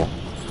in trouble.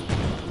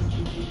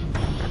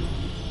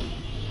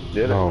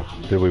 Did it? Oh.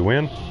 Did we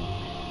win?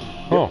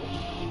 Oh.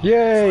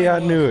 Yay, I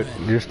knew it.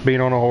 Just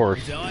being on a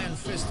horse.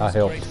 I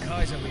helped.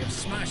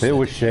 It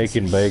was shake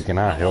and bake and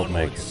I helped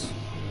make it.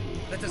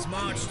 Let us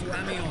march to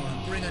Amiens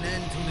and bring an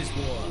end to this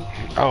war.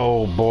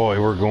 Oh boy,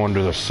 we're going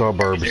to the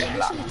suburbs.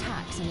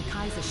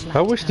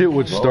 I wished it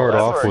would start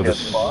off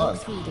with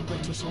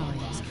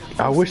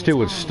I wished it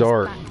would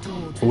start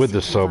with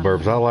the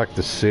suburbs. I like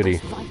the city.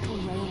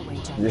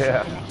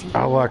 Yeah.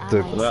 I like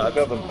the I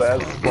got the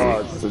best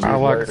spots. I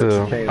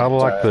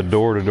like the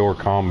door-to-door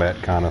combat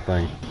kind of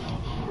thing.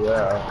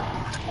 Yeah.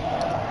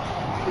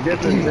 It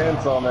gets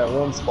intense on that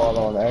one spot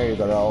on A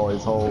that I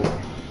always hold.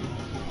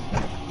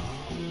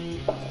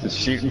 Just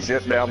shooting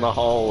shit down the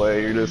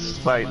hallway. You're just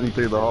fighting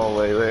through the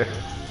hallway there.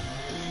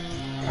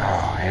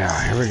 Oh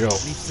yeah, here we go.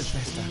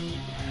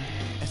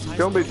 It's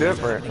gonna be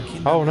different.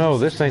 Oh no,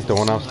 this ain't the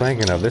one I was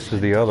thinking of. This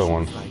is the other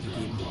one.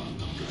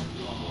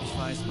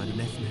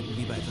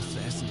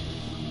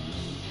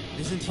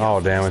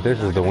 Oh damn it, this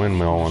is the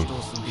windmill one.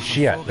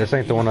 Shit, this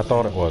ain't the one I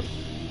thought it was.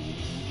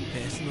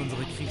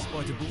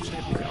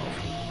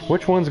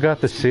 Which one's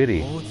got the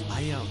city?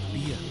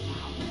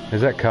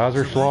 Is that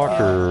Kaiserschloss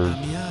or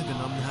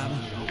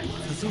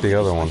the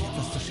other one?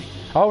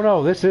 Oh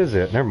no, this is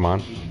it. Never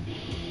mind.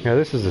 Yeah,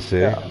 this is the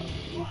city. Yeah.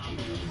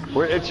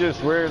 We're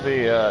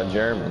the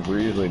Germans. We're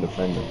usually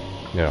defending.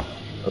 Yeah.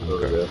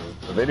 Okay.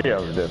 The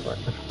videos are different.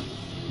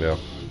 Yeah.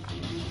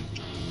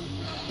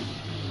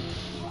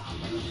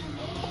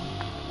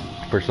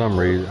 For some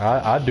reason,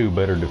 I do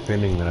better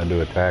defending than I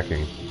do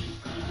attacking.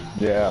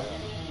 Yeah.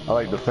 I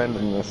like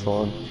defending this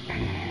one.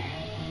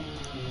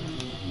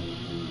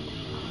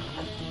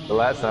 The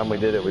last time we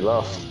did it, we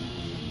lost.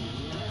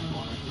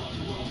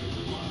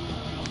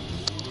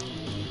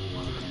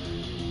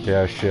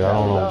 Yeah, shit, I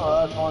don't know.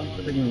 No, that's one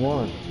thing you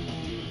won.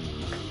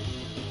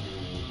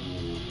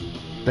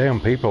 Damn,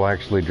 people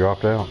actually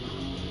dropped out.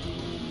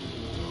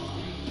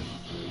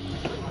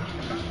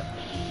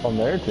 On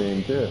their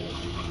team, too.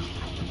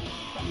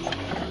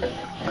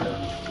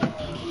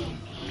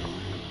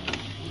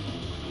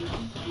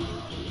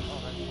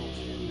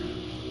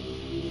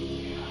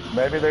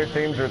 Maybe their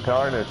team's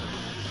retarded.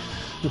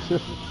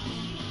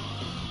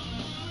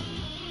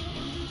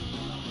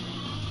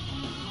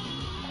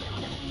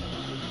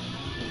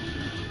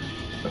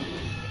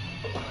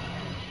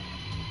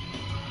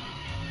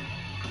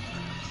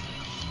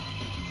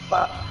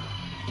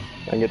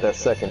 I can get that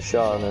second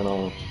shot and then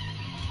on.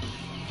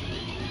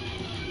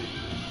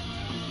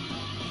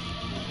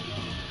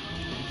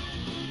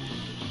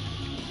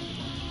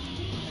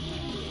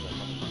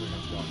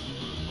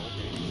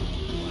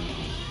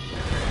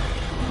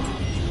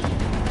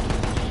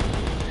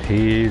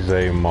 He's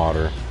a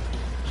modder.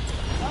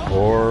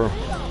 Or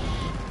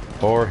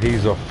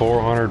he's a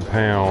 400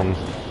 pound.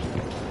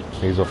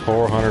 He's a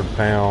 400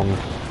 pound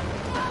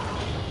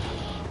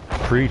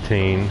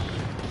preteen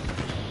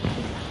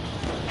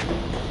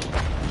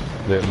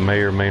that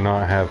may or may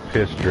not have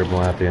piss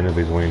dribbling out the end of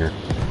his wiener.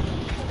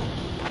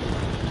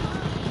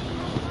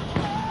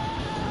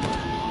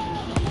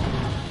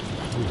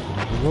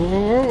 Whoa,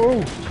 whoa,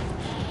 whoa.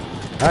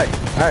 Hey,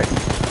 hey.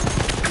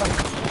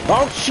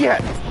 Oh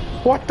shit!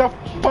 What the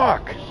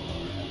fuck?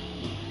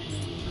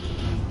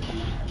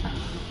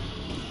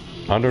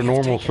 Under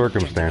normal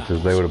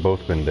circumstances, they would have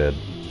both been dead.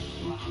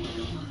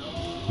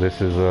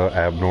 This is a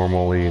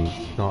abnormally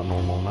not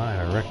normal night,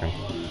 I reckon.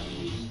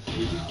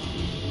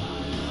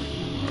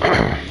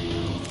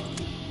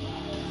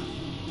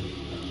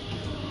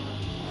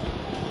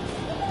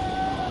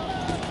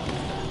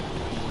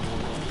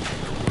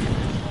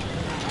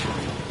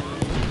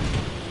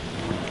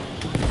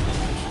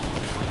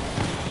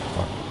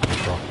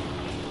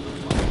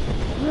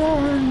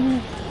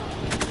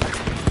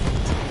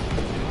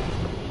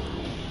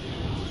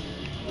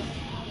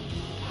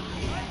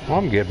 Well,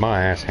 I'm getting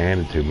my ass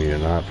handed to me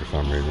tonight for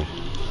some reason.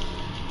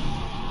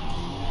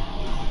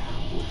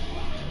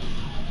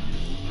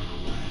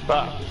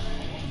 Stop.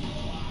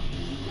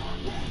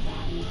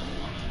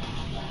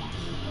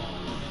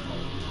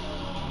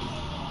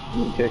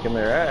 You kicking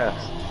their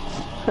ass.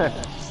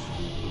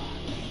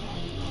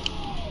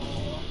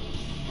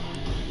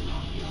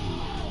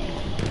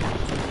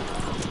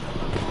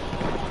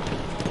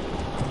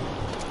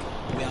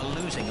 We are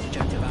losing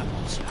objective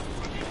apples.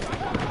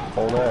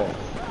 Hold on.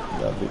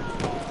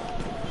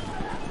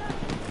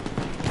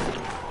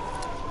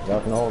 Y'all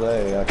can hold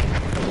A. I can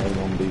hold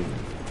on B.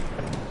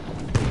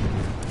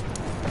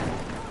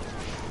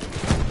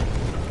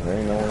 There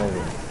ain't no one over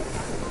there.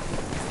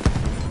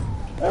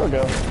 There we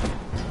go.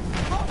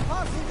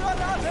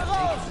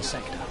 Take the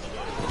sector.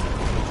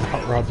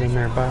 Hot rod's in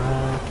there,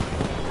 bye.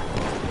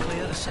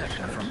 Clear the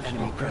sector from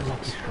enemy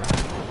presence.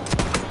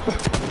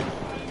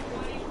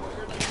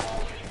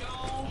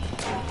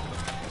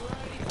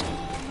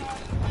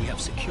 We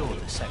have secured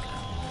the sector.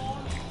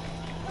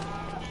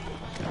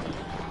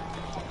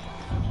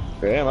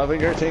 Damn, I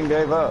think your team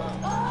gave up.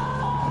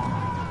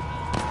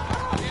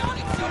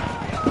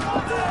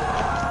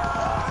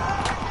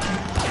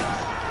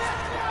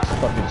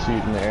 Fucking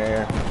shoot in the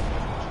air.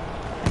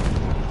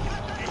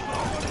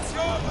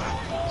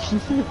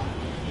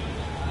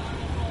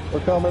 We're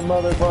coming,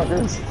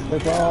 motherfuckers.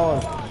 It's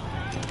on.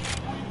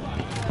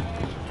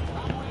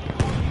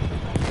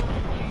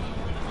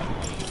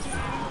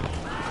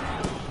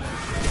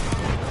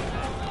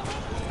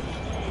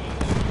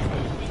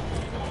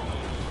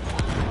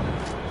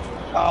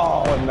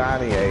 Oh, a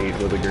 98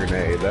 with a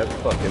grenade. That's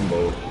fucking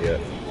bullshit.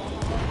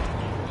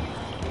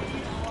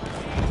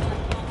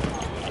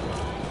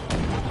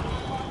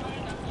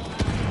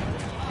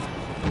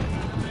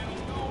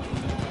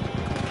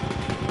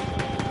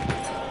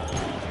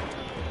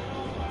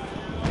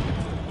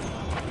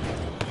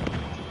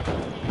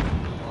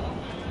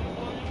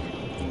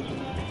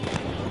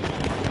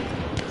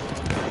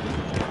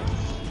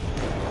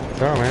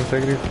 Come on, man,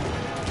 take it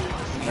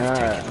easy.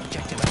 Alright.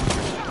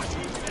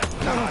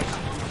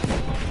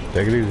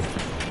 Take it easy.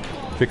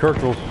 Be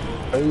careful.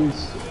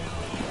 Peace.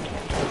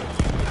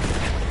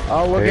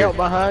 Oh, look Hey. out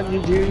behind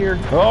you, Junior.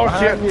 Oh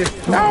Behind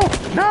shit! you. No!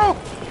 No!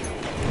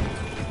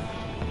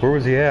 Where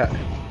was he at?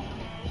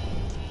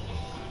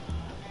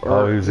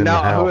 Oh, he was in no, the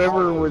house.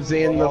 whoever was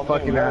in the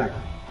fucking house.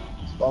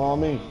 Follow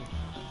me.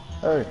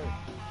 Hey.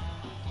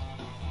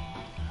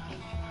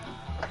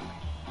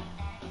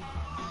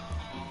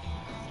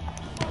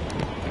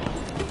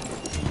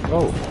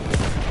 Oh.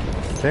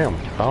 Damn.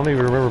 I don't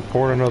even remember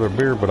pouring another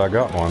beer, but I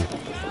got one.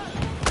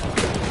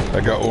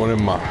 I got one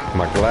in my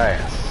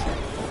glass.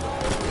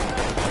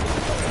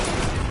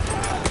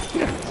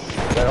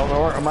 I don't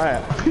know where I'm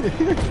at.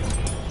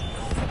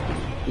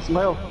 You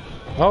smell?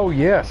 Oh,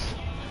 yes.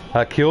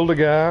 I killed a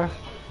guy.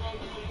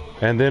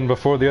 And then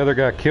before the other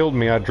guy killed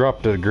me, I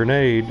dropped a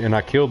grenade and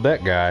I killed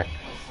that guy.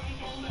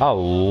 I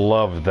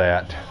love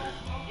that.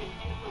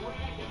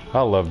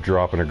 I love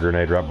dropping a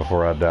grenade right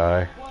before I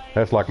die.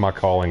 That's like my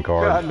calling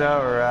card. I know,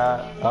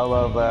 right? I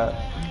love that.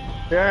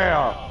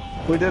 Yeah.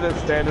 We did it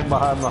standing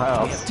behind the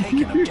house. Take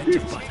an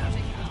objective by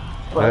having.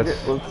 Fuck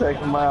That's- it, let's take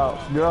them out.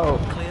 Go.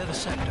 Clear the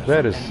sector.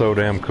 That is so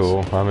damn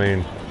cool. I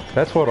mean,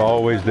 that's what I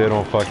always did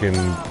on fucking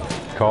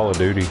Call of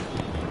Duty.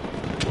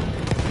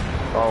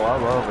 Oh, I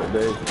love it,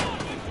 dude.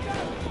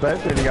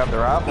 Especially when you got the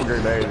rifle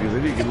grenades, because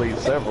then you can leave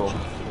several.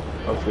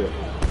 Oh shit.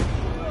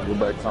 Go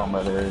back to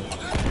combat area.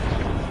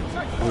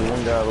 There's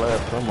one guy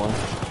left somewhere.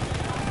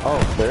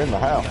 Oh, they're in the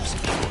house.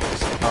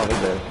 Oh,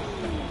 they're dead.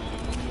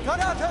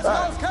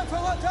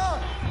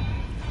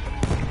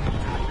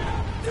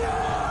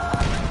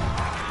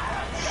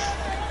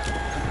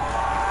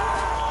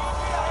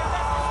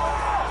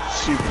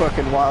 Shoot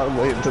fucking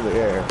wildly into the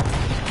air.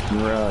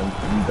 And run.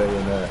 You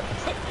bayonet.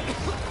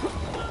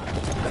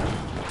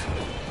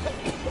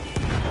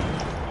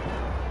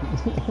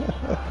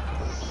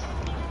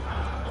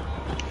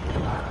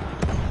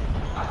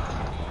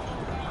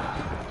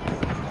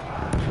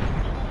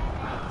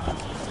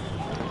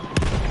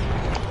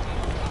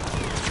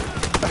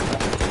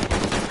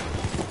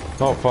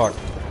 Oh fuck.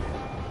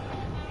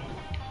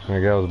 That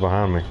guy was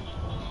behind me.